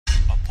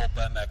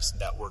Pulp MX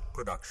Network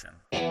production.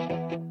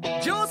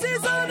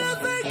 Josie's on a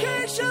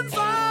vacation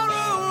far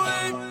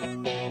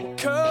away.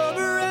 Come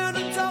around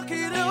and talk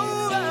it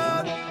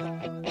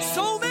over.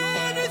 So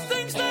many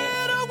things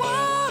that I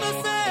want to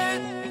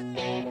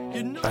say.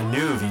 You know, A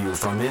new view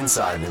from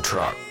inside the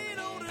truck.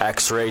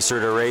 Ex-racer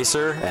to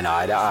racer and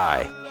eye to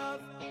eye.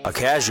 A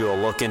casual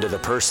look into the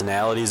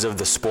personalities of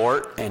the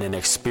sport and an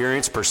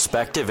experienced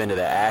perspective into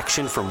the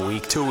action from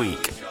week to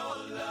week.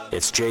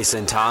 It's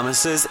Jason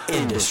Thomas's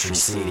Industry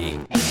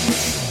Seating.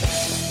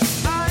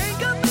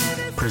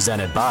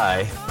 Presented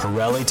by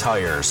Pirelli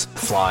Tires,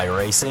 Fly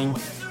Racing,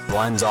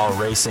 Blendzall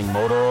Racing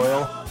Motor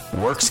Oil,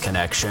 Works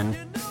Connection,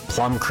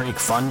 Plum Creek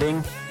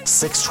Funding,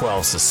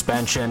 612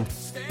 Suspension,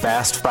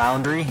 Fast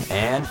Foundry,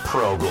 and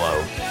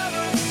ProGlow.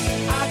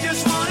 I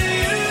just want to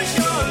use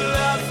your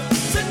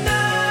love tonight.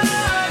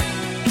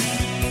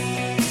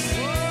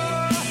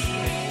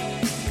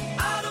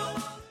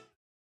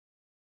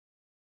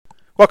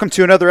 Welcome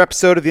to another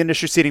episode of the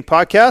Industry Seating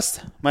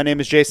Podcast. My name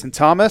is Jason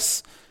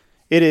Thomas.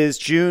 It is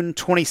June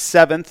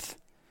 27th,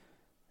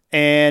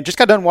 and just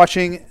got done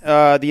watching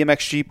the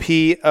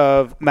MXGP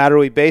of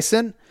Matterhorn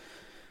Basin.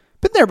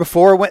 Been there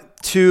before. Went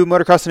to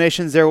Motocross of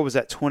Nations there. What was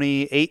that,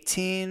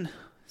 2018?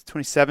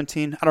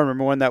 2017? I don't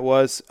remember when that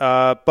was.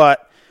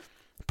 But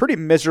pretty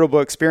miserable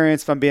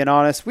experience, if I'm being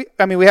honest. We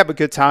have a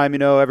good time. You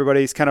know,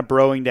 everybody's kind of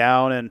broing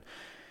down, and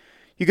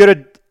you go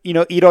to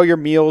eat all your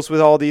meals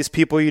with all these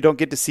people you don't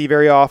get to see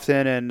very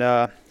often.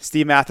 And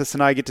Steve Mathis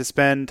and I get to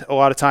spend a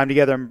lot of time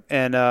together.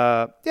 And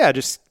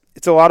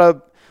it's a lot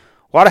of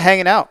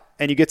hanging out.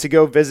 And you get to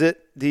go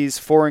visit these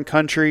foreign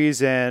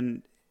countries.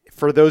 And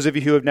for those of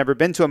you who have never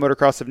been to a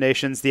Motocross of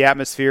Nations, the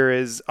atmosphere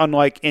is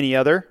unlike any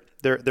other.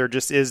 There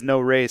just is no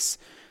race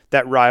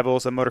that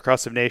rivals a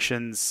Motocross of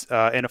Nations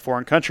in a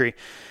foreign country.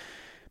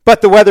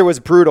 But the weather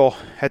was brutal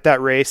at that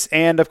race.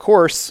 And of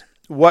course,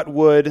 what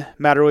would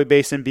Matterhorn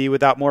Basin be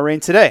without more rain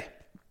today?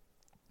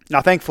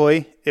 Now,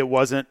 thankfully, it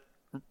wasn't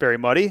very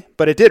muddy,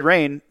 but it did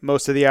rain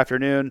most of the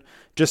afternoon,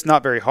 just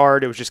not very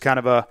hard. It was just kind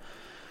of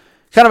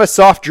a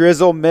soft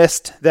drizzle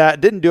mist that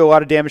didn't do a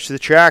lot of damage to the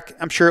track.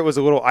 I'm sure it was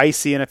a little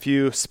icy in a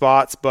few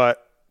spots,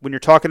 but when you're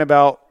talking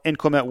about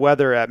inclement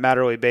weather at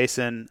Matterhorn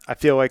Basin, I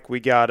feel like we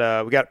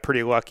got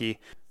pretty lucky.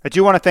 I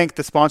do want to thank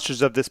the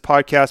sponsors of this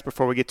podcast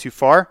before we get too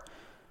far.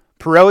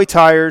 Pirelli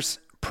Tires,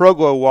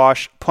 ProGlow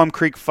Wash, Plum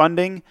Creek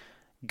Funding,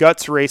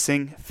 Guts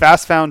Racing,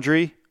 Fast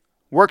Foundry,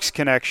 Works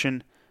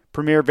Connection,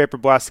 Premier Vapor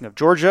Blasting of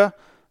Georgia,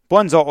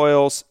 Blendzall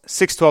Oils,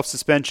 612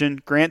 Suspension,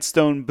 Grant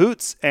Stone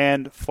Boots,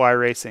 and Fly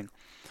Racing.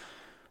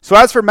 So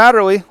as for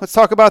Matterhorn, let's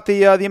talk about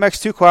the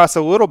MX2 class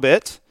a little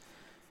bit.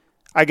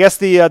 I guess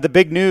the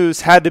big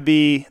news had to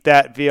be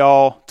that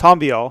Tom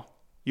Vialle,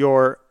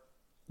 your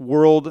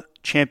world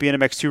champion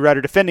MX2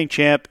 rider, defending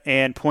champ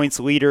and points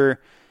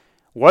leader,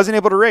 wasn't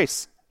able to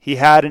race. He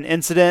had an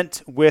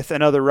incident with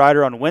another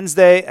rider on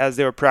Wednesday as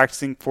they were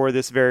practicing for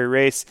this very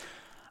race.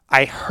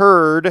 I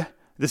heard,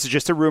 this is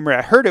just a rumor,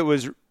 I heard it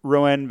was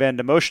Rowan van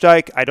de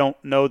Moosdijk. I don't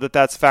know that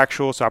that's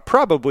factual, so I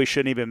probably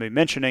shouldn't even be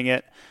mentioning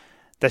it.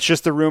 That's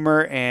just a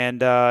rumor,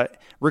 and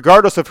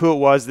regardless of who it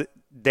was,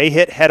 they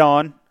hit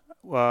head-on.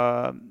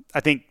 I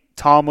think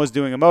Tom was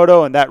doing a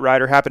moto, and that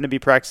rider happened to be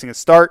practicing a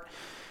start.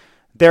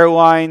 Their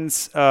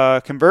lines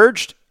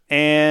converged,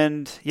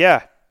 and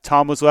yeah,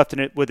 Tom was left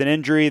with an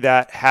injury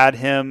that had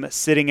him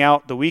sitting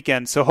out the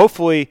weekend. So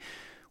hopefully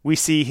we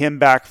see him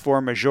back for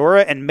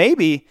Majora, and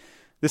maybe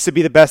this would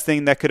be the best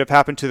thing that could have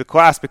happened to the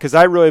class, because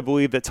I really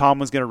believe that Tom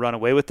was going to run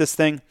away with this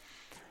thing.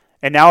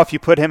 And now if you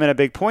put him in a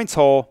big points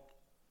hole,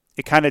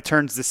 it kind of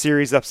turns the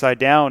series upside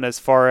down as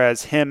far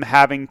as him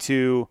having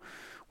to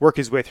work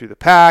his way through the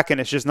pack,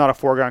 and it's just not a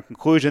foregone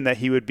conclusion that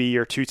he would be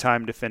your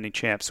two-time defending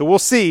champ. So we'll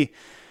see,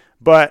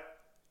 but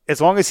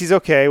as long as he's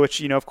okay,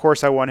 which, of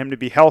course I want him to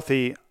be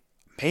healthy,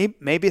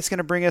 maybe it's going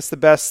to bring us the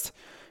best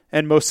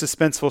and most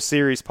suspenseful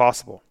series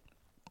possible.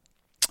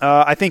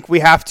 I think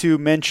we have to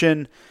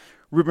mention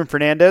Ruben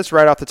Fernandez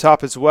right off the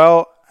top as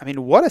well. I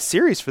mean, what a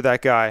series for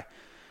that guy.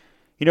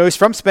 He's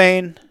from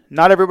Spain.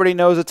 Not everybody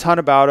knows a ton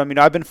about him.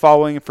 I've been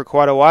following him for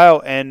quite a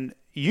while, and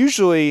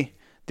usually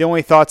the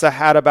only thoughts I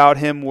had about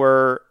him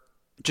were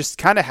just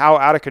kind of how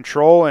out of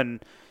control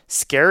and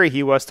scary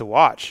he was to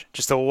watch.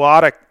 Just a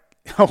lot of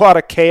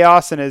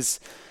chaos in his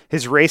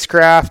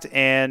racecraft,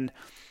 and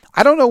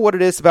I don't know what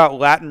it is about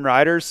Latin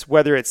riders,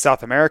 whether it's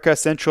South America,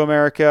 Central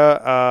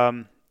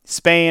America,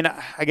 Spain,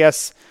 I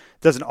guess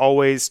doesn't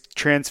always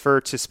transfer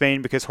to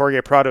Spain because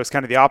Jorge Prado is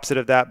kind of the opposite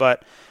of that.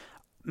 But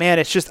man,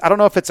 it's just, I don't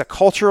know if it's a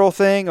cultural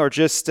thing or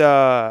just,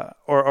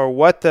 or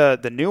what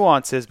the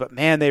nuance is, but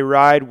man, they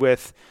ride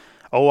with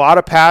a lot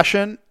of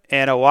passion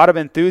and a lot of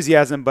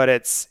enthusiasm, but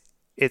it's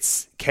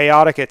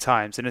chaotic at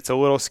times, and it's a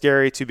little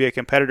scary to be a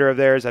competitor of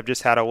theirs. I've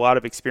just had a lot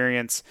of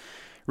experience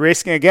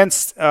racing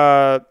against,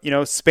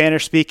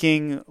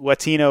 Spanish-speaking,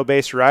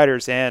 Latino-based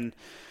riders, and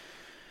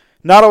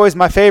not always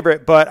my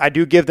favorite, but I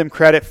do give them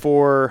credit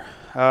for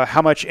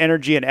how much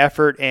energy and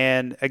effort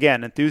and,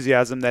 again,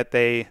 enthusiasm that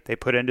they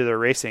put into their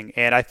racing.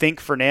 And I think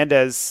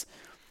Fernandez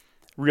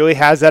really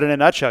has that in a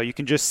nutshell. You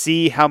can just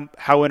see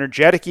how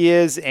energetic he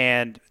is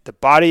and the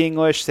body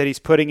English that he's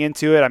putting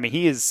into it. I mean,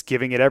 he is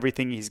giving it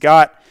everything he's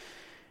got.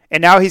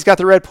 And now he's got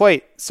the red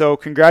plate. So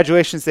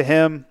congratulations to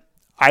him.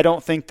 I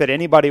don't think that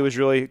anybody was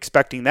really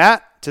expecting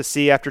that, to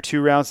see after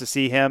 2 rounds, to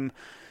see him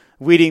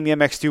leading the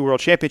MX2 World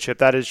Championship.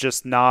 That is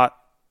just not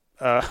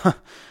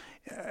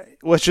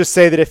let's just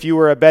say that if you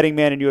were a betting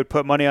man and you would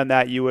put money on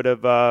that, you would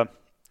have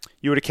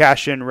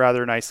cashed in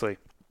rather nicely.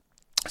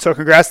 So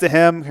congrats to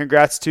him.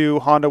 Congrats to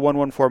Honda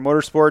 114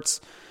 Motorsports.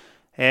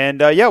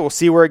 And we'll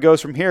see where it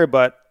goes from here.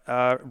 But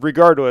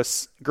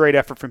regardless, great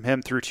effort from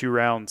him through 2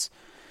 rounds.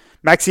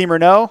 Maxime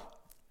Renault,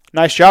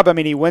 nice job. I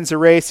mean, he wins the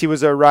race. He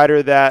was a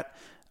rider that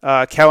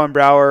Kellen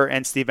Brower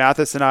and Steve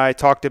Mathis and I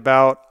talked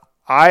about.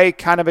 I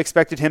kind of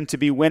expected him to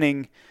be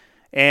winning,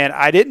 and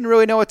I didn't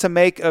really know what to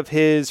make of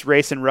his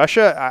race in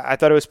Russia. I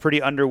thought it was pretty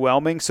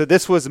underwhelming. So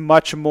this was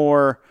much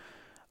more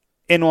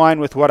in line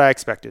with what I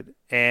expected.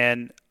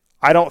 And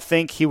I don't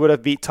think he would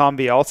have beat Tom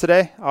Vialle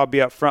today. I'll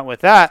be up front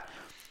with that.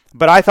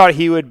 But I thought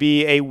he would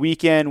be a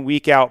week in,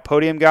 week out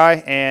podium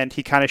guy, and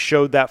he kind of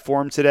showed that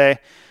form today.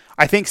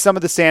 I think some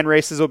of the sand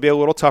races will be a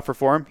little tougher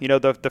for him. You know,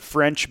 the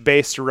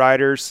French-based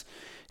riders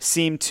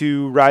seem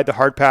to ride the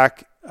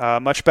hardpack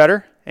much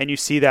better, and you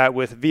see that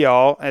with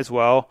Vialle as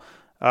well.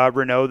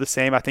 Renault the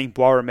same. I think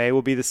Bois-Remet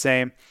will be the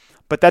same.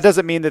 But that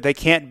doesn't mean that they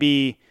can't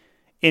be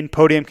in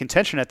podium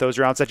contention at those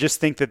rounds. I just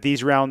think that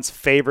these rounds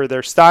favor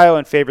their style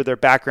and favor their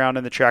background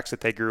and the tracks that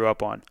they grew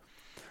up on.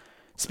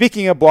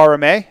 Speaking of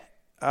Bois-Remet,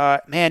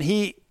 man,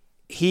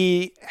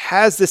 he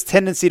has this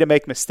tendency to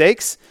make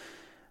mistakes,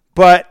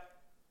 but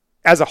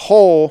as a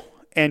whole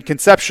and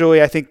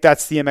conceptually, I think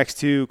that's the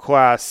MX2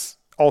 class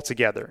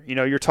altogether. You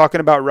know, you're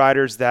talking about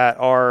riders that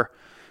are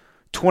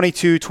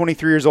 22,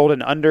 23 years old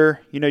and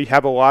under. You know, you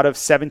have a lot of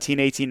 17,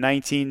 18,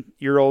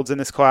 19-year-olds in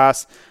this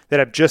class that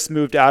have just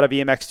moved out of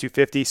EMX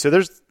 250. So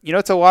there's, you know,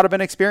 it's a lot of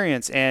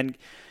inexperience and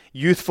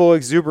youthful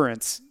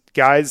exuberance.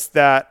 Guys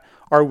that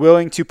are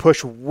willing to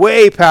push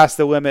way past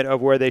the limit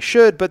of where they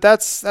should, but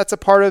that's a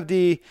part of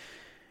the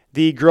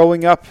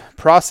growing up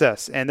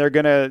process. And they're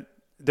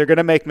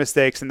gonna make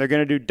mistakes and they're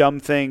gonna do dumb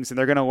things and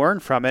they're gonna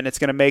learn from it. And it's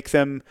gonna make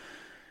them,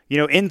 you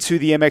know, into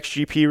the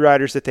MXGP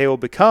riders that they will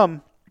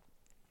become.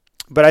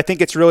 But I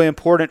think it's really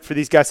important for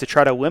these guys to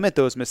try to limit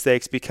those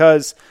mistakes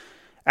because,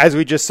 as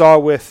we just saw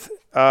with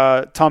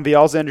Tom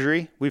Vialle's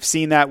injury, we've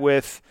seen that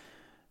with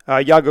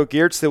Jago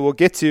Geerts that we'll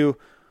get to.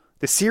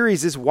 The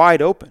series is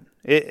wide open.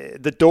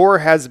 The door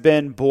has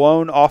been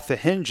blown off the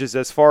hinges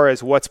as far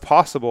as what's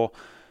possible.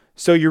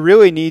 So you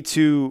really need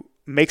to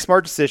make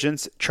smart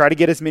decisions, try to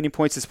get as many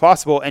points as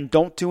possible, and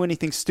don't do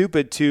anything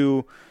stupid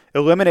to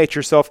eliminate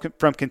yourself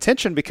from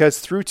contention because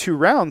through 2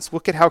 rounds,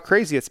 look at how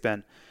crazy it's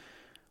been.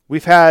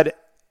 We've had,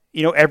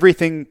 you know,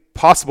 everything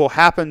possible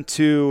happen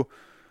to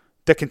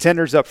the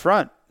contenders up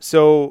front.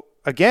 So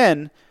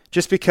again,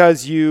 just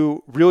because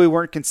you really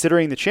weren't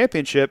considering the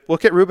championship,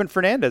 look at Ruben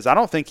Fernandez. I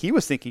don't think he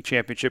was thinking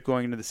championship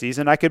going into the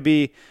season. I could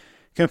be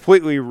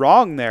completely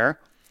wrong there,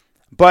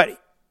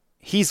 but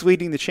he's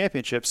leading the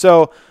championship.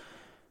 So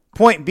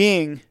point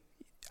being,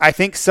 I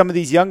think some of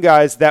these young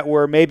guys that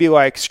were maybe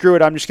like, screw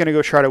it, I'm just going to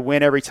go try to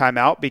win every time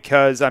out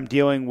because I'm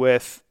dealing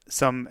with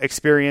some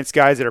experienced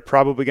guys that are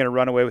probably going to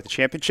run away with the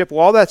championship.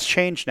 Well, all that's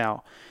changed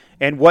now.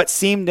 And what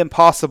seemed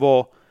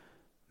impossible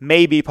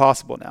may be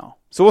possible now.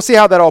 So we'll see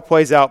how that all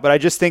plays out. But I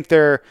just think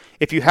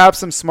if you have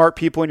some smart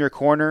people in your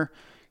corner,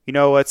 you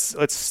know, let's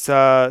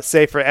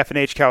say for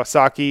F&H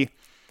Kawasaki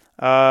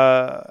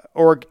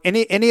or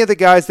any of the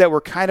guys that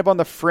were kind of on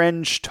the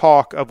fringe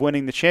talk of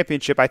winning the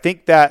championship, I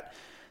think that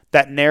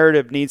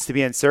narrative needs to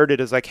be inserted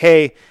as like,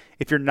 hey,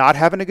 if you're not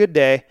having a good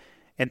day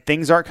and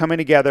things aren't coming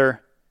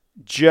together,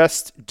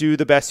 just do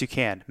the best you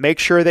can. Make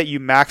sure that you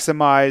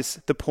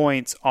maximize the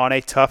points on a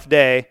tough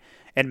day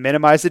and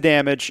minimize the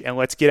damage, and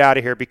let's get out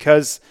of here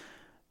because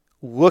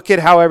look at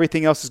how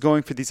everything else is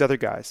going for these other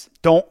guys.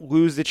 Don't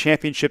lose the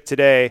championship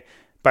today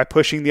by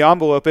pushing the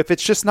envelope if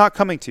it's just not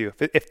coming to you.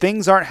 If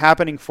things aren't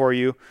happening for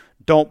you,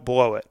 don't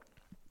blow it.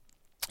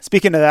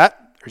 Speaking of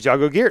that, there's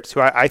Jago Geerts,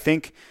 who I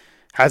think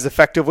has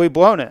effectively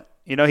blown it.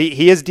 You know,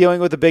 he is dealing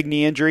with a big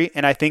knee injury,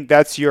 and I think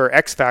that's your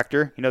X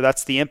factor. You know,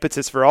 that's the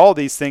impetus for all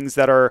these things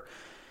that are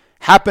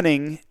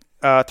happening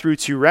through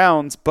 2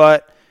 rounds,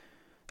 but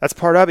that's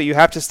part of it. You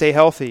have to stay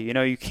healthy. You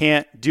know, you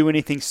can't do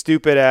anything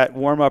stupid at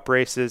warm-up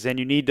races, and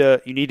you need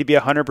to be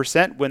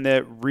 100% when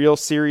the real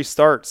series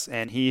starts,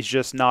 and he's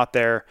just not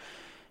there.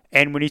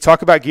 And when you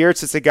talk about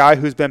Geerts, it's a guy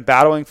who's been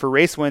battling for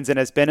race wins and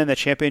has been in the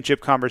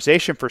championship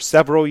conversation for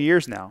several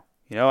years now.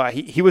 You know,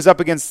 he was up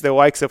against the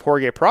likes of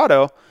Jorge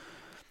Prado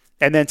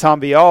and then Tom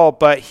Vialle,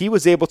 but he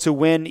was able to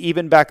win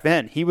even back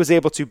then. He was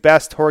able to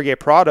best Jorge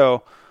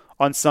Prado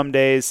on some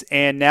days,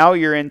 and now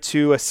you're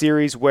into a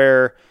series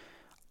where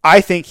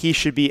I think he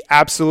should be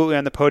absolutely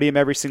on the podium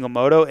every single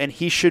moto, and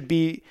he should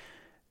be,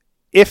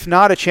 if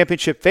not a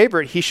championship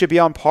favorite, he should be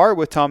on par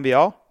with Tom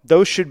Vialle.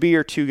 Those should be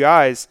your 2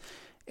 guys,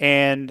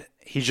 and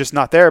he's just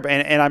not there.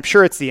 And I'm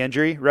sure it's the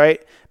injury,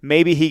 right?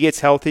 Maybe he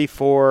gets healthy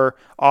for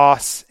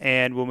Oss,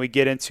 and when we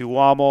get into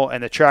Lommel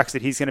and the tracks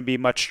that he's going to be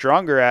much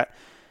stronger at,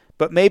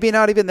 but maybe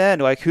not even then.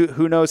 Like,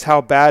 who knows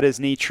how bad his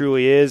knee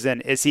truly is,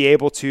 and is he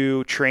able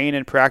to train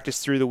and practice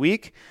through the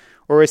week,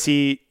 or is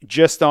he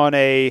just on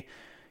a,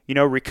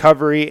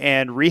 recovery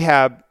and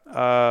rehab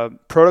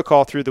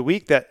protocol through the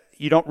week that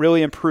you don't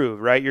really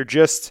improve, right? You're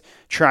just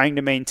trying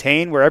to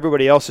maintain where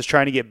everybody else is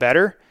trying to get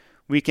better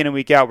week in and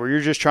week out, where you're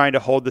just trying to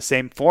hold the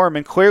same form,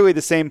 and clearly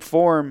the same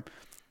form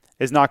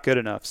is not good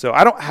enough. So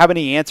I don't have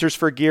any answers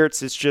for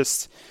Geerts.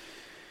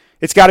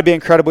 It's got to be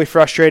incredibly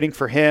frustrating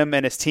for him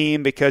and his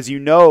team, because you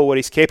know what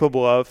he's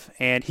capable of,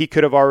 and he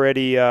could have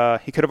already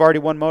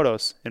won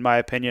motos, in my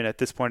opinion, at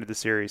this point of the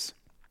series.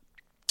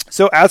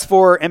 So as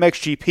for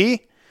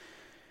MXGP,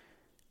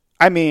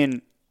 I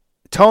mean,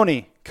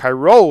 Tony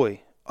Cairoli,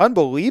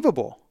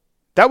 unbelievable.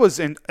 That was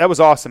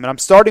awesome, and I'm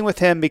starting with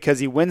him because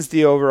he wins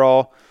the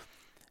overall.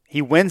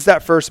 He wins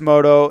that first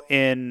moto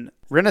in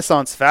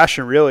Renaissance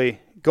fashion, really,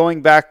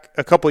 going back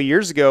a couple of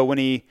years ago when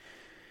he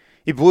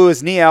blew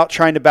his knee out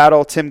trying to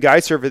battle Tim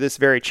Geiser for this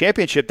very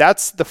championship.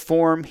 That's the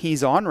form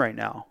he's on right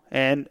now.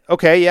 And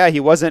okay, yeah,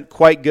 he wasn't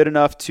quite good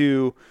enough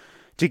to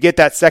get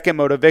that second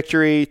moto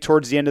victory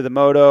towards the end of the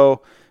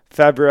moto.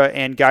 Febvre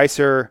and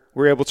Geiser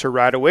were able to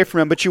ride away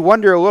from him. But you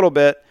wonder a little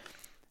bit,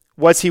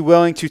 was he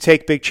willing to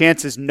take big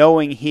chances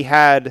knowing he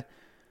had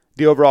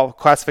the overall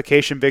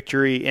classification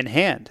victory in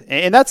hand?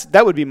 And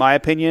that would be my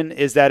opinion,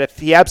 is that if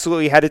he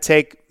absolutely had to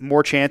take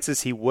more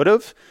chances, he would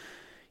have.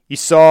 You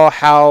saw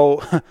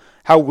how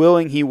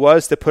willing he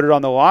was to put it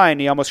on the line.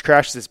 He almost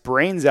crashed his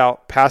brains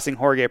out passing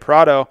Jorge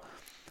Prado.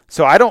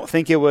 So I don't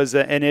think it was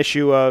an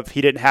issue of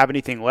he didn't have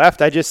anything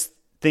left. I just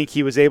think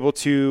he was able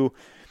to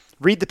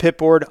read the pit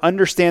board,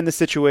 understand the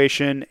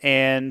situation,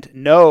 and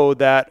know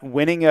that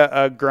winning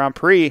a Grand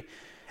Prix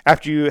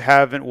after you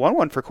haven't won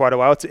one for quite a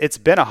while, it's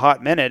been a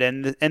hot minute.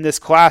 And in this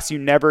class, you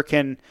never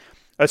can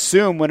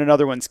assume when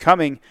another one's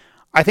coming.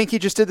 I think he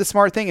just did the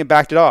smart thing and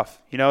backed it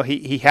off.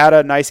 He had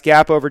a nice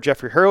gap over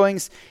Jeffrey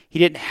Hurlings. He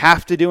didn't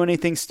have to do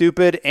anything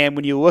stupid. And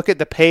when you look at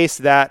the pace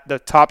that the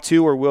top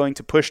two were willing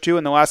to push to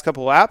in the last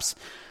couple of laps,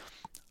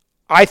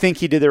 I think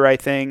he did the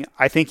right thing.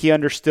 I think he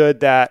understood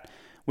that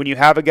when you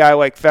have a guy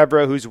like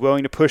Febvre who's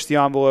willing to push the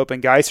envelope,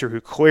 and Geiser who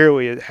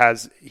clearly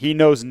he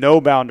knows no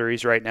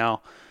boundaries right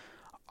now,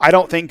 I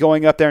don't think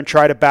going up there and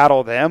try to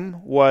battle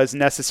them was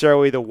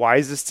necessarily the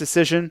wisest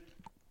decision.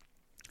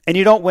 And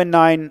you don't win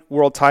 9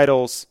 world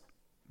titles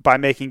by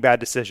making bad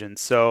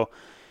decisions. So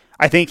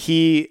I think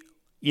he,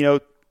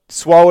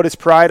 swallowed his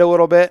pride a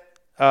little bit,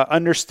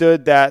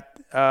 understood that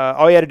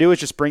all he had to do was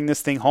just bring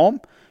this thing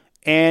home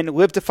and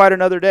live to fight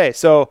another day.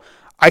 So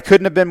I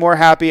couldn't have been more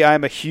happy.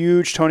 I'm a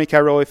huge Tony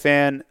Cairoli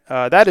fan.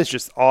 That is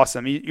just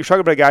awesome. You're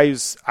talking about a guy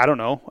who's,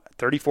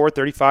 34,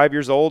 35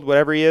 years old,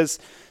 whatever he is,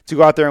 to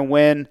go out there and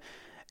win,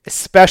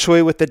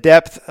 especially with the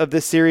depth of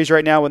this series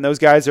right now when those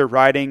guys are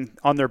riding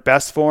on their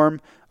best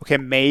form. Okay,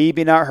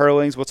 maybe not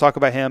Hurlings. We'll talk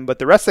about him. But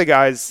the rest of the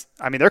guys,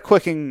 they're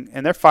clicking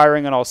and they're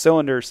firing on all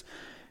cylinders.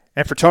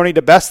 And for Tony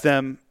to best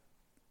them,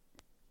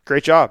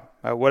 great job.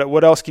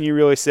 What else can you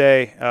really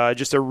say?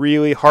 Just a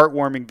really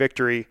heartwarming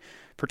victory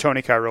for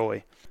Tony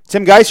Cairoli.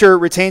 Tim Geiser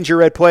retains your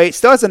red plate.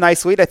 Still has a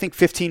nice lead, I think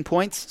 15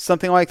 points,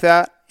 something like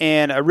that.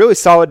 And a really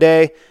solid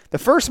day. The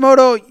first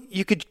moto,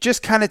 you could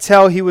just kind of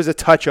tell he was a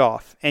touch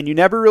off. And you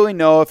never really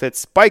know if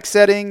it's bike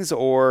settings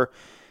or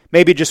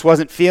maybe just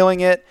wasn't feeling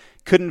it.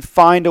 Couldn't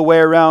find a way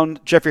around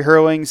Jeffrey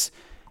Hurlings.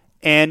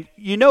 And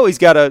he's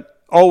got to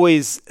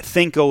always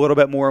think a little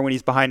bit more when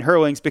he's behind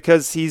Hurlings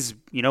because he's,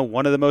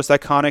 one of the most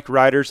iconic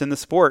riders in the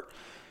sport.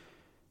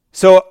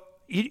 So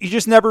you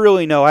just never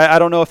really know. I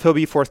don't know if he'll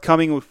be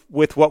forthcoming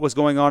with what was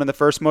going on in the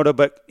first moto,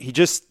 but he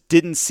just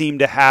didn't seem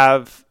to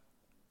have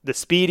the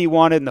speed he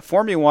wanted and the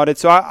form he wanted.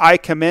 So I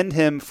commend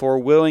him for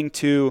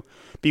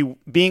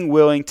being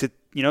willing to,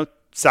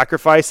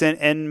 sacrifice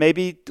and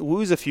maybe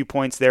lose a few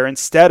points there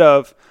instead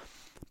of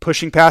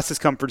pushing past his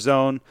comfort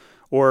zone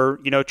or,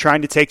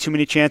 trying to take too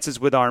many chances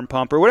with arm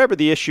pump or whatever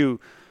the issue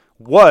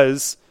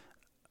was.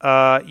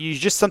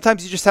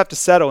 Sometimes you just have to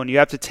settle and you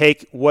have to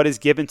take what is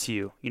given to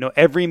you.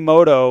 Every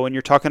moto, and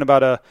you're talking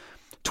about a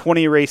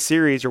 20 race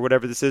series or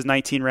whatever this is,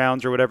 19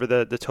 rounds or whatever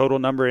the total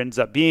number ends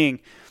up being,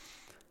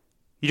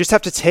 you just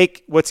have to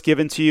take what's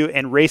given to you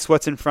and race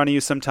what's in front of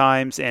you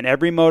sometimes. And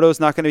every moto is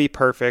not going to be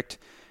perfect.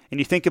 And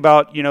you think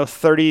about,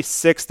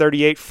 36,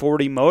 38,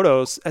 40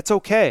 motos, that's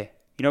okay.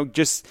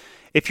 Just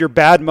if your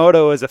bad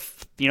moto is a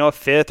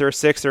fifth or a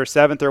sixth or a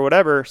seventh or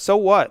whatever, so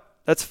what?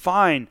 That's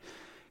fine.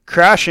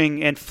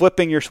 Crashing and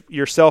flipping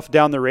yourself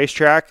down the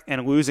racetrack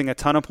and losing a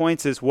ton of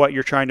points is what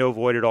you're trying to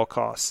avoid at all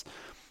costs.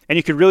 And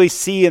you could really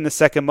see in the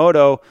second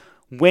moto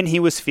when he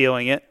was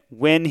feeling it,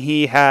 when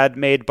he had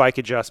made bike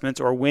adjustments,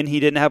 or when he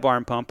didn't have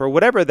arm pump, or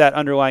whatever that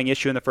underlying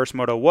issue in the first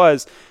moto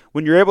was.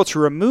 When you're able to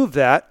remove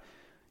that,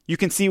 you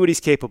can see what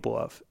he's capable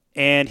of.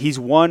 And he's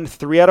won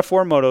 3 out of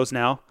 4 motos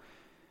now.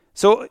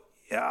 So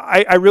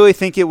I really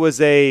think it was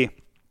a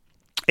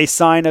a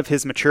sign of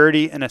his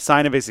maturity and a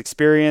sign of his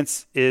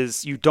experience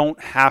is you don't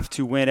have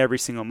to win every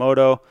single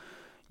moto.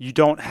 You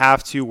don't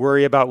have to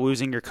worry about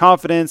losing your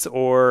confidence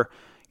or,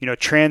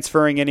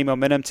 transferring any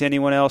momentum to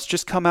anyone else.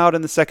 Just come out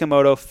in the second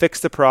moto, fix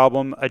the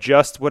problem,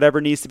 adjust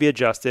whatever needs to be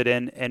adjusted,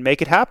 and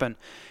make it happen.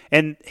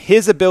 And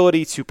his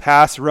ability to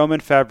pass Romain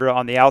Febvre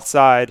on the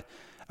outside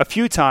a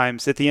few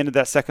times at the end of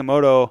that second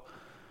moto,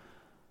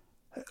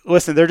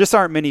 listen, there just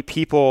aren't many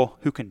people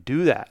who can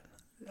do that.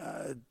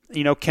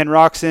 Ken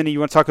Roczen, you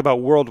want to talk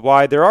about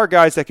worldwide, there are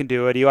guys that can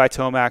do it, Eli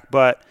Tomac,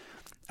 but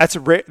that's a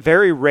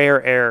very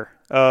rare air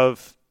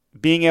of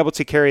being able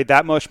to carry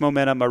that much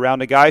momentum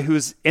around a guy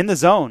who's in the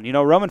zone.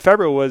 Romain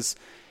Febvre was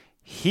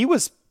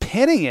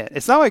pinning it.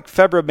 It's not like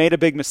Febvre made a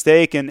big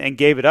mistake and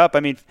gave it up.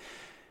 I mean,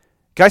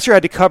 Geiser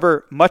had to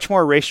cover much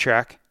more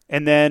racetrack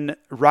and then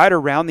ride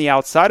around the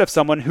outside of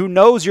someone who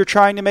knows you're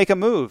trying to make a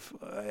move.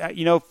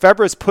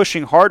 Febvre is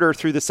pushing harder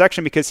through the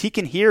section because he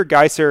can hear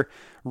Geiser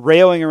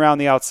railing around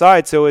the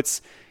outside. So it's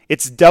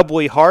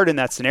doubly hard in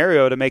that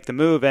scenario to make the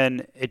move,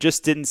 and it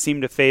just didn't seem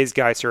to faze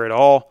Geiser at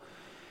all.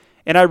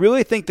 And I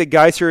really think that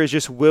Geiser is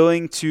just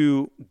willing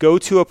to go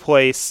to a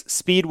place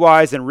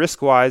speed-wise and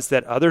risk-wise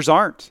that others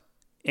aren't.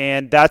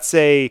 And that's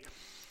a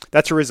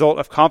result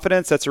of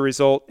confidence. That's a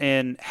result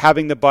in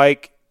having the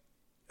bike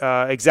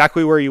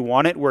exactly where you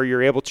want it, where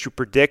you're able to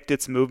predict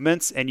its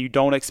movements and you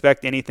don't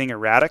expect anything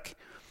erratic.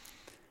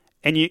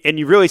 And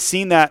you've really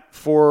seen that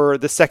for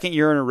the second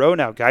year in a row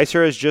now.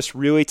 Geiser has just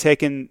really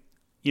taken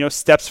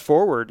steps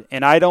forward,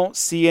 and I don't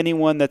see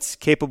anyone that's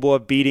capable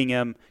of beating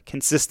him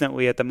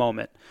consistently at the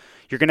moment.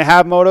 You're going to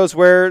have motos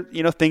where,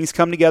 things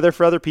come together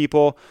for other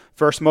people.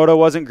 First moto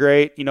wasn't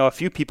great. A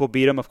few people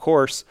beat him, of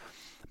course.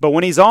 But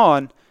when he's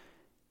on,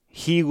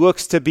 he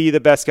looks to be the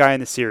best guy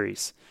in the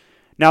series.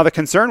 Now, the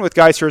concern with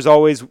Geiser is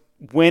always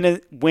when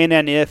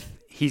and if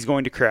he's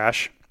going to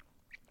crash,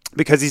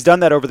 because he's done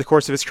that over the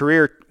course of his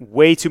career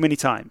way too many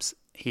times.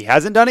 He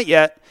hasn't done it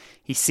yet.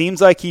 He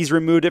seems like he's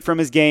removed it from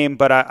his game,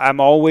 but I'm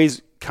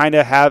always kind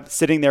of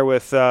sitting there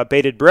with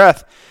bated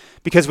breath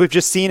because we've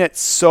just seen it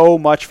so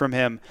much from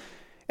him.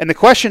 And the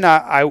question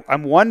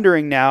I'm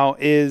wondering now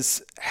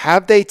is,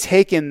 have they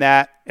taken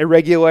that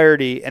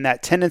irregularity and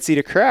that tendency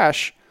to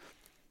crash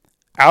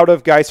out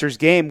of Geiser's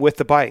game with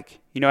the bike?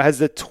 Has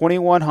the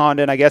 21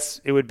 Honda, and I guess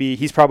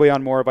he's probably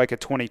on more of like a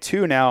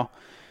 22 now,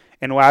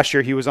 and last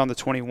year he was on the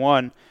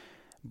 21.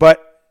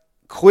 But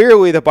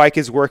clearly the bike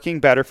is working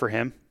better for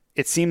him.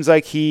 It seems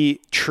like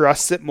he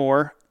trusts it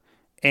more,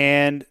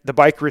 and the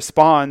bike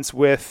responds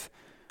with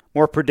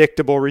more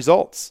predictable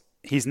results.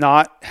 He's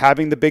not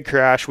having the big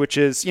crash, which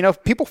is,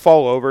 people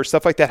fall over,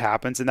 stuff like that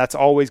happens, and that's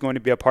always going to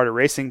be a part of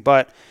racing.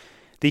 But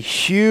the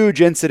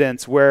huge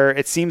incidents where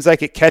it seems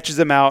like it catches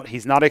him out,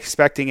 he's not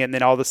expecting it, and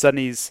then all of a sudden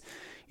he's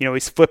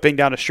flipping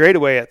down a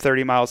straightaway at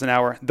 30 miles an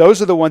hour.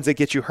 Those are the ones that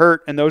get you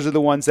hurt, and those are the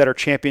ones that are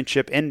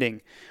championship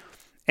ending.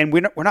 And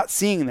we're not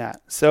seeing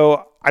that.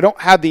 So I don't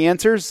have the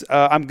answers.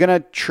 I'm going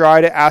to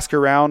try to ask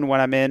around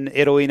when I'm in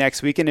Italy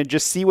next weekend and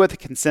just see what the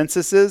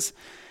consensus is.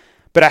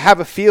 But I have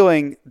a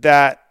feeling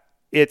that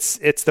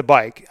it's the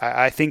bike.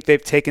 I think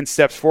they've taken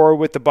steps forward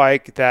with the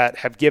bike that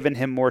have given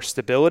him more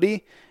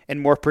stability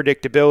and more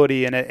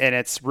predictability, and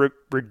it's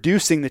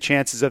reducing the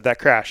chances of that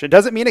crash. It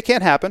doesn't mean it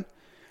can't happen,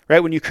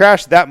 right? When you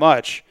crash that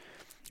much,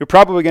 you're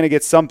probably going to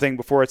get something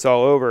before it's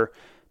all over.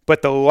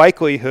 But the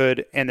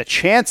likelihood and the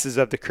chances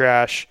of the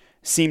crash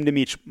seem to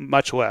be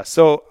much less.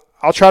 So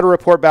I'll try to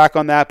report back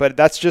on that, but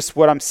that's just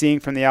what I'm seeing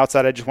from the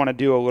outside. I just want to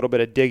do a little bit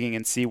of digging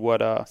and see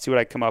what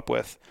I come up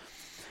with.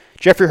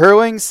 Jeffrey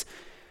Herlings,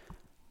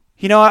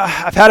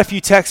 I've had a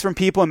few texts from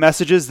people and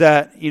messages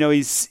that,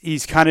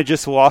 he's kind of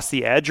just lost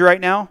the edge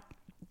right now.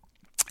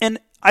 And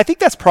I think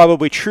that's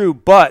probably true,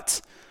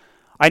 but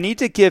I need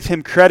to give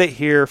him credit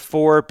here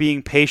for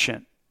being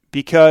patient,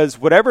 because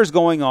whatever's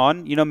going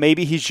on,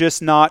 maybe he's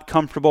just not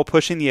comfortable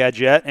pushing the edge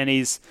yet. And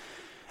he's,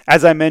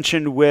 as I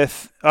mentioned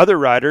with other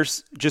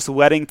riders, just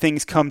letting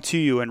things come to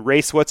you and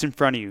race what's in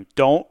front of you.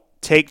 Don't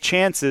take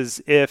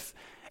chances if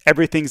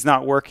everything's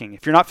not working.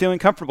 If you're not feeling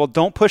comfortable,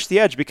 don't push the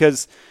edge,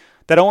 because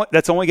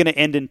that's only going to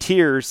end in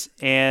tears,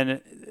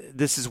 and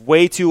this is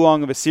way too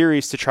long of a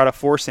series to try to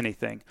force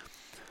anything.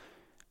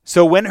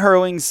 So when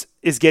Herlings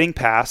is getting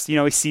past,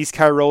 he sees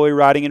Cairoli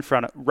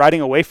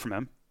riding away from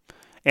him,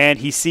 and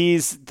he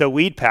sees the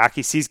lead pack.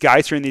 He sees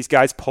Geiser and these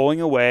guys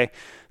pulling away.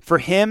 For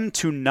him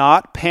to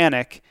not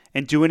panic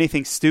and do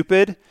anything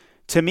stupid,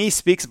 to me,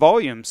 speaks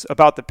volumes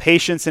about the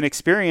patience and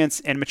experience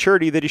and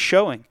maturity that he's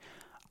showing.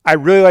 I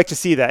really like to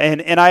see that.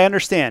 And I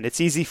understand it's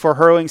easy for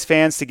Herlings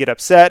fans to get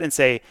upset and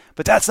say,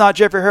 but that's not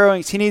Jeffrey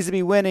Herlings. He needs to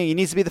be winning. He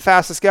needs to be the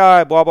fastest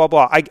guy, blah, blah,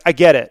 blah. I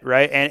get it,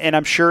 right? And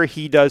I'm sure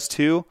he does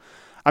too.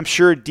 I'm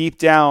sure deep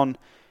down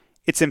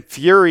it's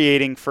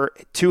infuriating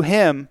to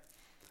him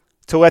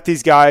to let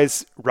these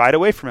guys ride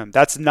away from him.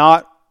 That's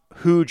not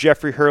who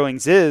Jeffrey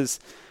Herlings is.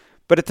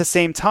 But at the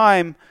same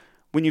time,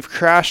 when you've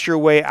crashed your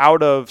way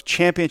out of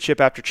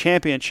championship after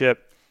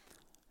championship,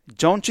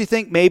 don't you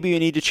think maybe you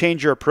need to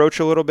change your approach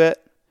a little bit?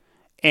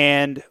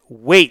 And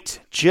wait,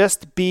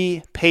 just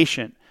be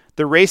patient.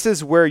 The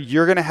races where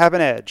you're going to have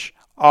an edge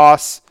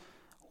Oss,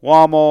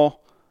 Wammel,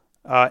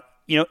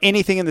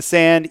 anything in the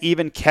sand,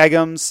 even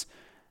Kegums.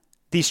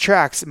 These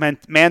tracks,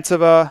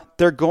 Mantova,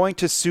 they're going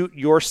to suit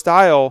your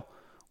style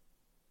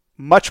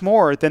much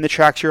more than the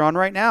tracks you're on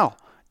right now.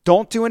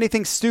 Don't do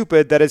anything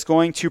stupid that is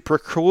going to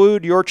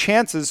preclude your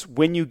chances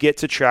when you get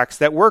to tracks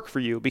that work for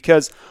you,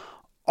 because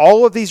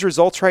all of these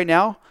results right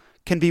now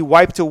can be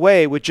wiped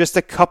away with just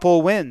a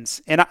couple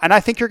wins. And I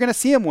think you're going to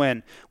see him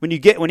win. When he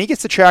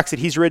gets to tracks that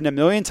he's ridden a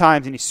million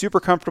times and he's super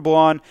comfortable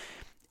on,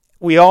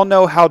 we all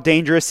know how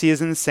dangerous he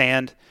is in the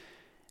sand.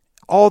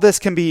 All this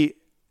can be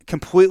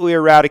completely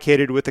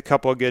eradicated with a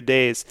couple of good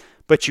days,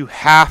 but you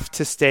have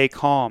to stay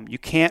calm. You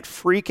can't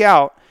freak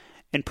out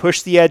and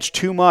push the edge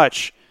too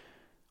much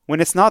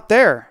when it's not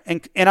there.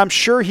 And I'm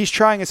sure he's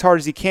trying as hard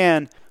as he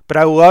can, but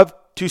I love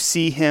to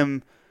see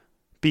him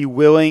be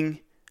willing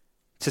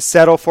to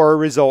settle for a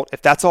result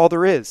if that's all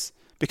there is.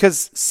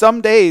 Because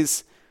some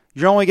days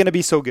you're only going to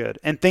be so good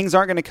and things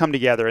aren't going to come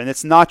together and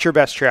it's not your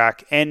best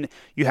track, and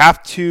you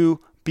have to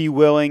be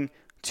willing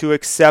to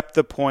accept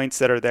the points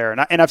that are there.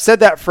 And I've said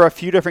that for a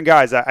few different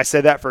guys. I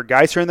said that for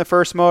Geiser in the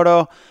first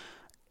moto,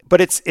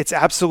 but it's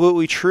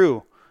absolutely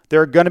true.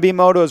 There are going to be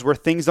motos where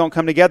things don't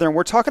come together, and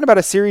we're talking about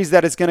a series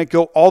that is going to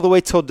go all the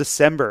way till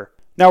December.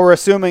 Now, we're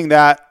assuming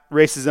that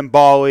races in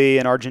Bali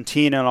and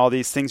Argentina and all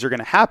these things are going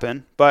to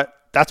happen, but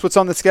that's what's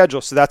on the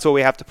schedule, so that's what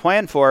we have to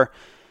plan for.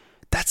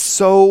 That's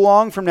so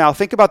long from now.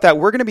 Think about that.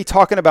 We're going to be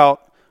talking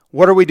about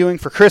what are we doing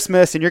for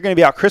Christmas, and you're going to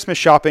be out Christmas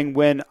shopping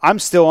when I'm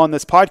still on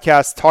this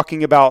podcast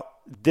talking about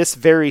this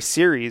very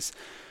series.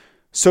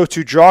 So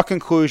to draw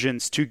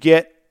conclusions, to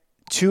get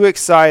too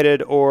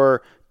excited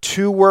or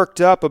too worked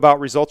up about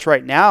results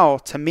right now,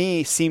 to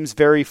me, seems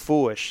very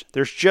foolish.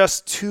 There's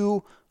just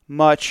too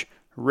much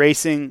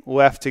racing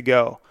left to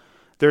go.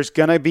 There's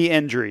going to be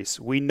injuries.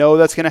 We know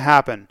that's going to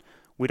happen.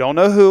 We don't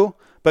know who,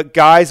 but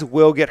guys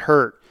will get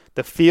hurt.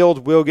 The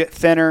field will get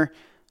thinner.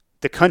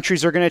 The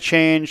countries are going to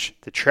change.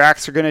 The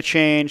tracks are going to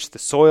change. The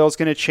soil is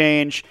going to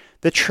change.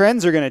 The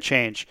trends are going to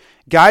change.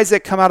 Guys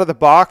that come out of the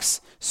box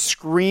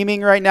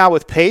screaming right now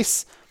with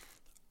pace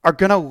are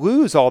going to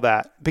lose all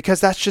that, because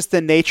that's just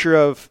the nature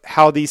of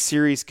how these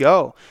series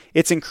go.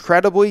 It's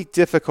incredibly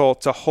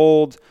difficult to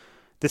hold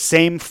the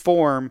same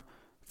form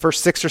for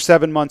 6 or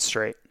 7 months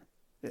straight.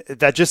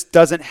 That just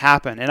doesn't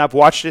happen. And I've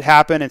watched it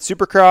happen in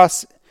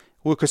Supercross,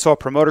 Lucas Oil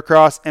Promoter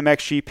Cross,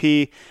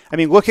 MXGP. I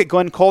mean, look at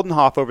Glenn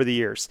Coldenhoff over the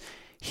years.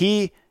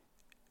 I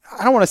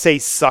don't want to say he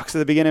sucks at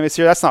the beginning of his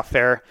series. That's not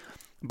fair.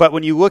 But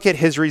when you look at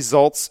his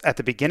results at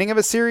the beginning of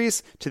a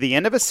series to the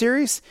end of a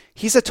series,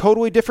 he's a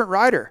totally different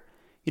rider.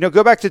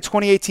 Go back to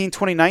 2018,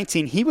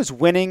 2019. He was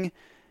winning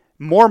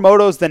more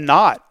motos than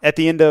not at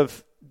the end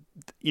of,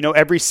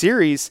 every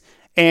series.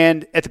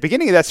 And at the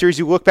beginning of that series,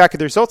 you look back at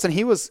the results and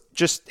he was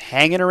just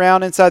hanging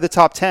around inside the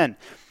top 10.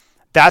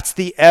 That's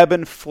the ebb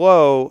and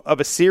flow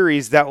of a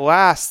series that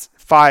lasts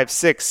 5,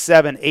 6,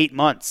 7, 8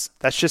 months.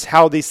 That's just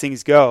how these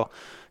things go.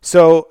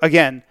 So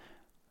again,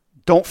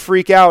 don't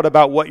freak out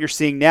about what you're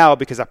seeing now,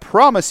 because I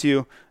promise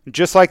you,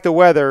 just like the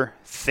weather,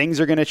 things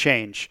are going to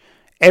change.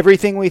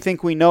 Everything we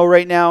think we know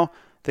right now,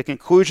 the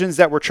conclusions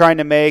that we're trying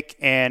to make,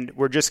 and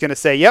we're just going to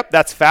say, yep,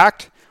 that's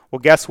fact. Well,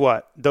 guess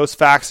what? Those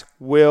facts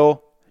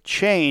will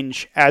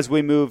change as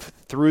we move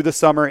through the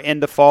summer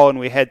into fall and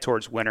we head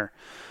towards winter.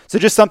 So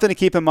just something to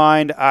keep in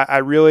mind. I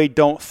really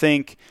don't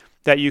think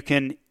that you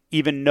can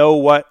even know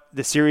what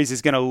the series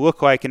is going to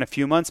look like in a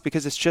few months,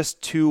 because it's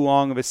just too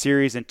long of a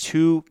series and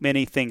too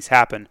many things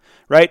happen,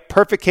 right?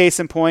 Perfect case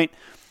in point,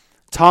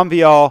 Tom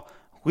Vialle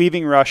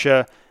leaving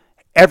Russia.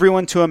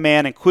 Everyone to a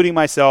man, including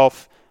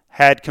myself,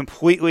 had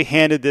completely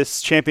handed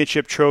this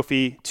championship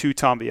trophy to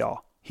Tom Vialle.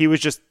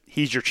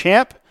 He's your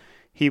champ.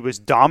 He was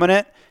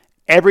dominant.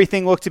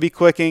 Everything looked to be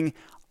clicking.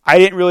 I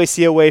didn't really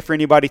see a way for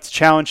anybody to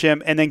challenge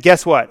him. And then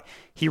guess what?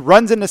 He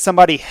runs into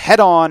somebody head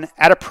on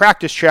at a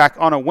practice track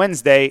on a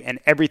Wednesday and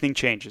everything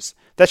changes.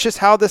 That's just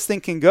how this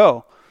thing can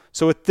go.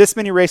 So with this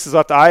many races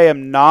left, I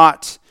am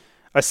not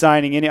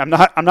assigning any, I'm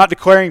not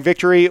declaring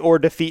victory or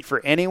defeat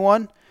for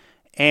anyone.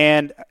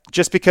 And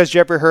just because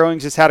Jeffrey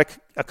Herlings has had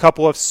a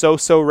couple of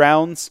so-so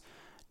rounds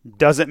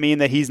doesn't mean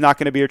that he's not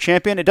going to be your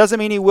champion. It doesn't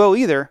mean he will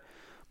either,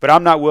 but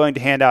I'm not willing to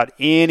hand out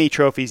any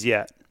trophies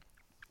yet.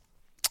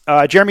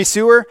 Jeremy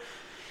Sewer,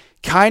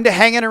 kind of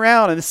hanging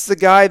around, and this is a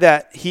guy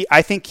that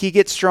I think he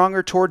gets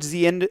stronger towards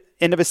the end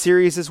of a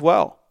series as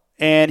well.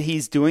 And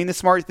he's doing the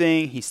smart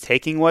thing. He's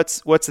taking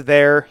what's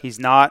there. He's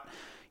not,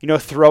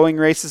 throwing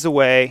races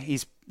away.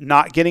 He's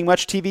not getting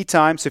much TV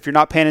time, so if you're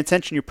not paying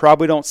attention, you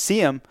probably don't see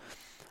him.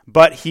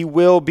 But he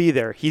will be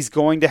there. He's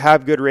going to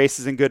have good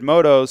races and good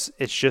motos.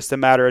 It's just a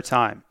matter of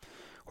time.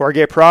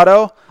 Jorge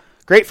Prado,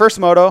 great first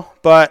moto,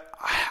 but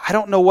I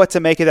don't know what to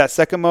make of that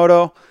second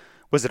moto.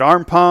 Was it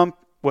arm pump?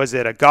 Was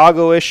it a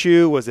goggle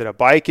issue? Was it a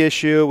bike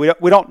issue?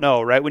 We don't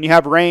know, right? When you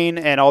have rain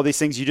and all these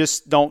things, you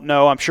just don't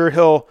know. I'm sure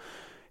he'll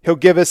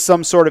give us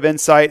some sort of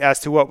insight as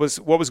to what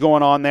was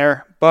going on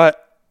there.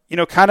 But,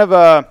 kind of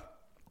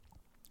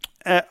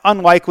an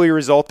unlikely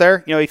result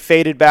there. He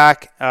faded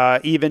back.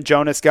 Even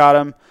Jonas got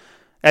him.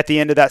 at the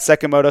end of that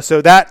second moto.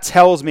 So that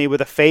tells me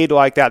with a fade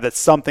like that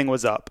something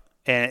was up.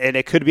 And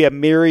it could be a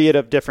myriad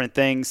of different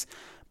things.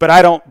 But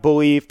I don't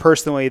believe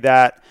personally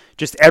that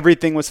just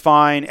everything was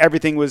fine,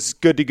 everything was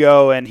good to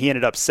go, and he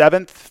ended up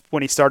 7th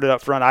when he started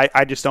up front.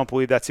 I just don't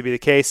believe that to be the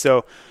case.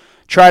 So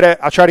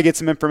I'll try to get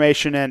some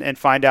information and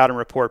find out and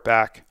report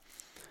back.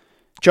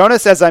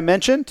 Jonas, as I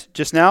mentioned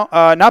just now,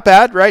 not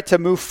bad, right? To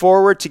move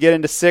forward to get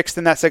into 6th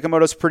in that second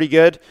moto is pretty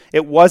good.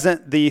 It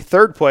wasn't the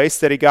 3rd place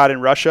that he got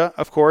in Russia,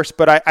 of course,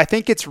 but I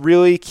think it's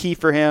really key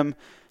for him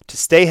to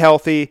stay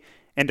healthy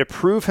and to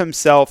prove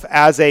himself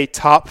as a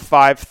top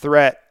 5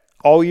 threat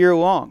all year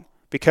long,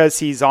 because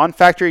he's on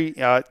factory,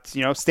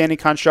 standing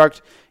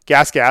construct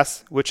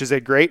gas, which is a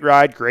great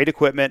ride, great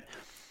equipment,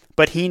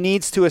 but he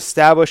needs to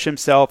establish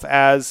himself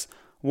as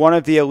one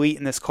of the elite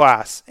in this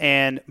class.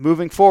 And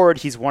moving forward,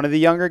 he's one of the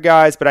younger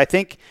guys, but I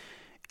think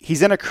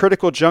he's in a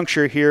critical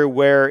juncture here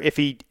where if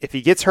he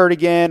gets hurt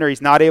again or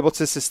he's not able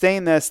to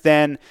sustain this,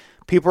 then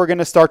people are going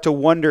to start to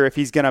wonder if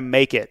he's going to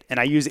make it. And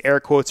I use air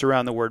quotes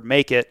around the word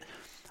make it.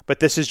 But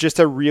this is just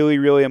a really,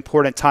 really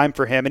important time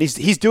for him. And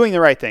he's doing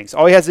the right things.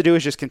 All he has to do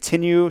is just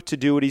continue to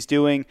do what he's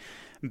doing,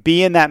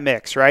 be in that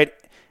mix, right?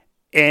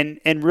 And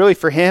really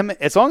for him,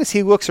 as long as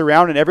he looks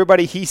around and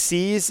everybody he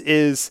sees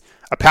is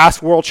a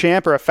past world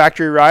champ or a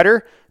factory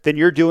rider, then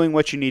you're doing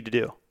what you need to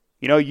do.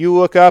 You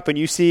look up and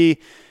you see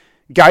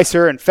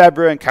Geiser and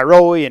Febvre and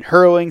Cairoli and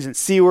Hurlings and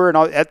Sewer and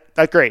all that.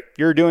 That's great.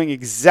 You're doing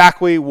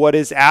exactly what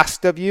is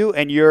asked of you,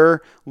 and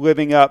you're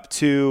living up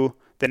to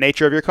the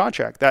nature of your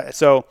contract.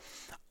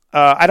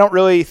 I don't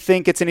really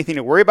think it's anything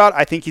to worry about.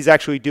 I think he's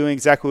actually doing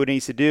exactly what he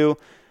needs to do.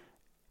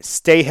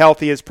 Stay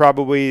healthy is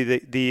probably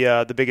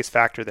the biggest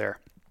factor there.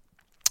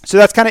 So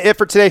that's kind of it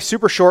for today.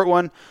 Super short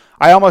one.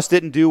 I almost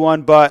didn't do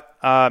one, but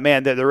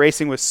man, the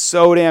racing was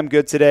so damn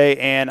good today,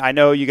 and I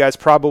know you guys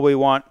probably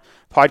want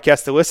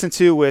podcasts to listen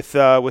to with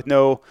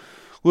no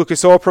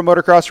Lucas Oil Pro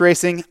Motocross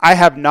racing. I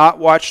have not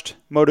watched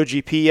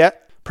MotoGP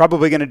yet.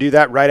 Probably going to do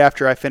that right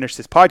after I finish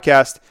this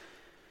podcast.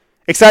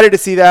 Excited to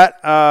see that.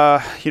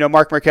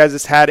 Marc Marquez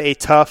has had a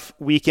tough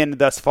weekend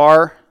thus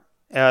far.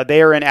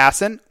 They are in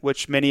Assen,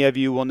 which many of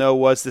you will know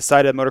was the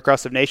site of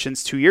Motocross of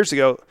Nations 2 years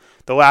ago,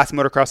 the last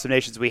Motocross of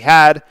Nations we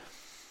had.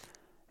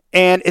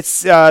 And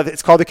it's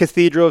called the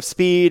Cathedral of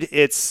Speed.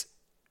 It's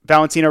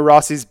Valentino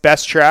Rossi's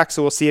best track,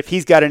 so we'll see if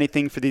he's got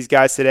anything for these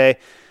guys today.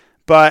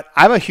 But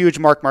I'm a huge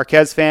Marc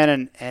Marquez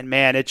fan, and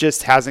man, it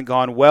just hasn't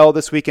gone well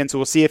this weekend, so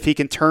we'll see if he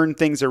can turn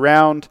things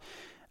around.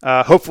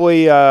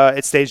 Hopefully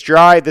it stays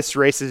dry. This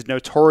race is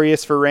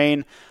notorious for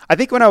rain. I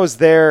think when I was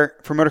there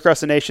for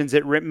Motocross of Nations,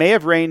 it may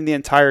have rained the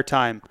entire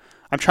time.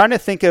 I'm trying to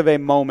think of a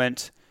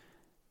moment.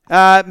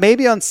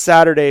 Maybe on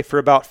Saturday for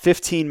about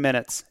 15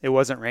 minutes, it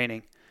wasn't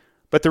raining.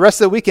 But the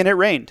rest of the weekend, it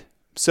rained.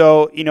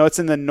 So, it's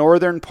in the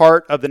northern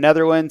part of the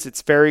Netherlands.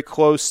 It's very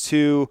close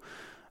to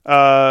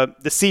the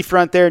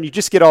seafront there, and you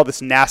just get all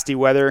this nasty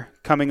weather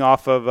coming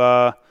off of,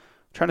 I'm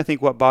trying to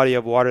think what body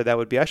of water that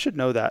would be. I should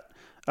know that.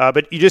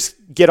 But you just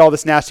get all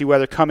this nasty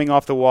weather coming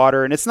off the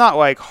water, and it's not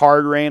like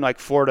hard rain like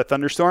Florida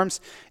thunderstorms.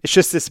 It's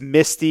just this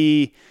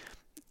misty,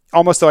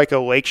 almost like a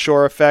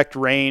lakeshore effect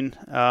rain,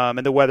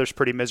 and the weather's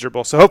pretty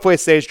miserable. So hopefully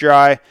it stays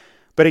dry.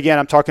 But again,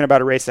 I'm talking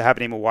about a race I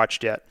haven't even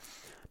watched yet.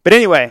 But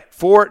anyway,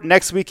 for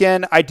next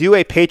weekend, I do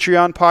a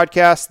Patreon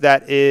podcast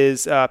that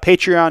is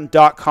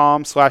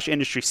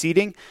patreon.com/industry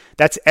seating.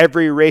 That's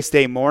every race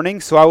day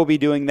morning. So I will be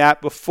doing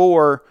that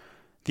before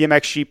the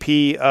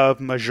MXGP of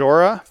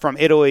Maggiora from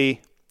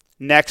Italy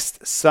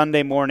next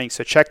Sunday morning.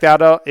 So check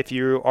that out if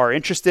you are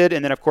interested.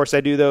 And then, of course,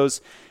 I do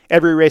those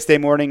every race day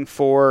morning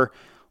for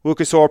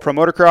Lucas Oil Pro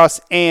Motocross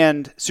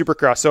and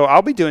Supercross. So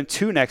I'll be doing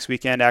 2 next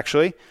weekend,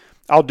 actually.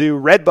 I'll do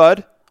Red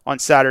Bud on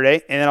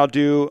Saturday, and then I'll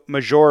do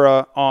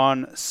Maggiora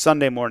on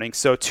Sunday morning.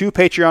 So 2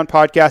 Patreon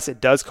podcasts.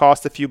 It does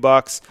cost a few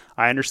bucks.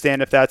 I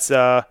understand if that's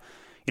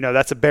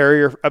that's a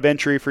barrier of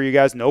entry for you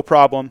guys. No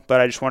problem,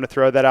 but I just want to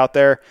throw that out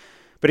there.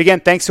 But again,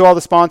 thanks to all the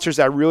sponsors.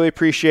 I really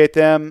appreciate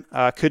them.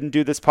 Couldn't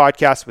do this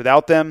podcast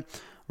without them.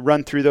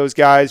 Run through those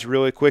guys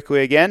really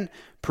quickly again.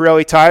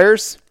 Pirelli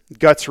Tires,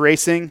 Guts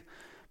Racing,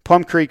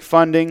 Plum Creek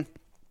Funding,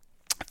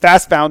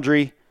 Fast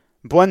Foundry,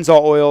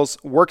 Blendzall Oils,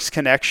 Works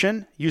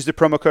Connection. Use the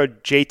promo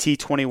code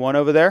JT21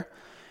 over there.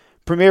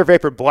 Premier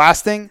Vapor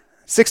Blasting,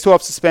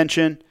 612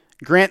 Suspension,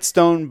 Grant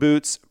Stone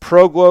Boots,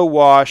 Pro Glow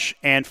Wash,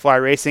 and Fly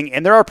Racing.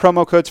 And there are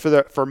promo codes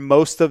for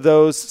most of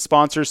those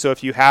sponsors. So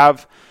if you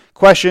have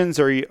questions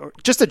or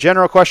just a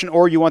general question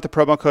or you want the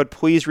promo code,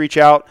 please reach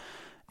out,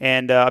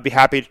 and I'll be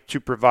happy to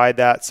provide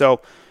that.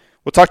 So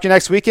we'll talk to you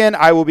next weekend.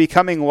 I will be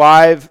coming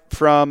live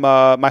from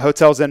my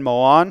hotels in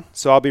Milan.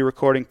 So I'll be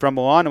recording from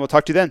Milan, and we'll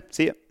talk to you then.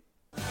 See you.